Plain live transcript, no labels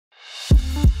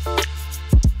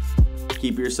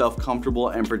keep yourself comfortable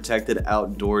and protected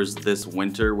outdoors this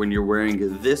winter when you're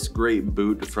wearing this great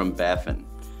boot from Baffin.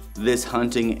 This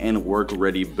hunting and work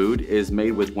ready boot is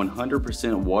made with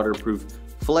 100% waterproof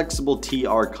flexible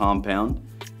TR compound.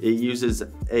 It uses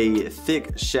a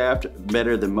thick shaft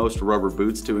better than most rubber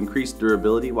boots to increase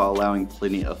durability while allowing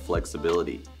plenty of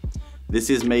flexibility.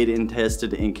 This is made and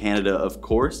tested in Canada, of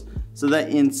course, so that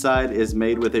inside is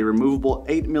made with a removable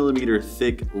 8mm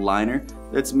thick liner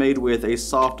that's made with a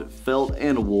soft felt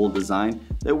and wool design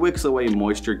that wicks away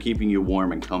moisture, keeping you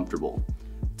warm and comfortable.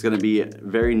 It's going to be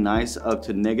very nice up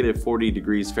to -40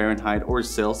 degrees Fahrenheit or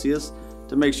Celsius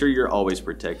to make sure you're always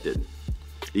protected.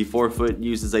 The forefoot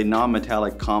uses a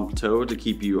non-metallic comp toe to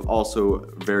keep you also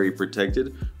very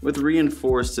protected, with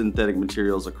reinforced synthetic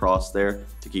materials across there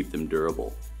to keep them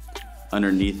durable.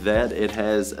 Underneath that, it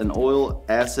has an oil,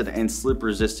 acid, and slip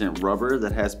resistant rubber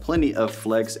that has plenty of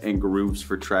flex and grooves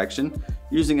for traction,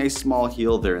 using a small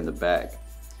heel there in the back.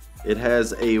 It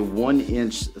has a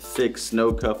 1-inch thick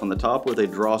snow cuff on the top with a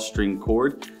drawstring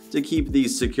cord to keep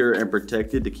these secure and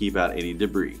protected to keep out any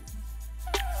debris.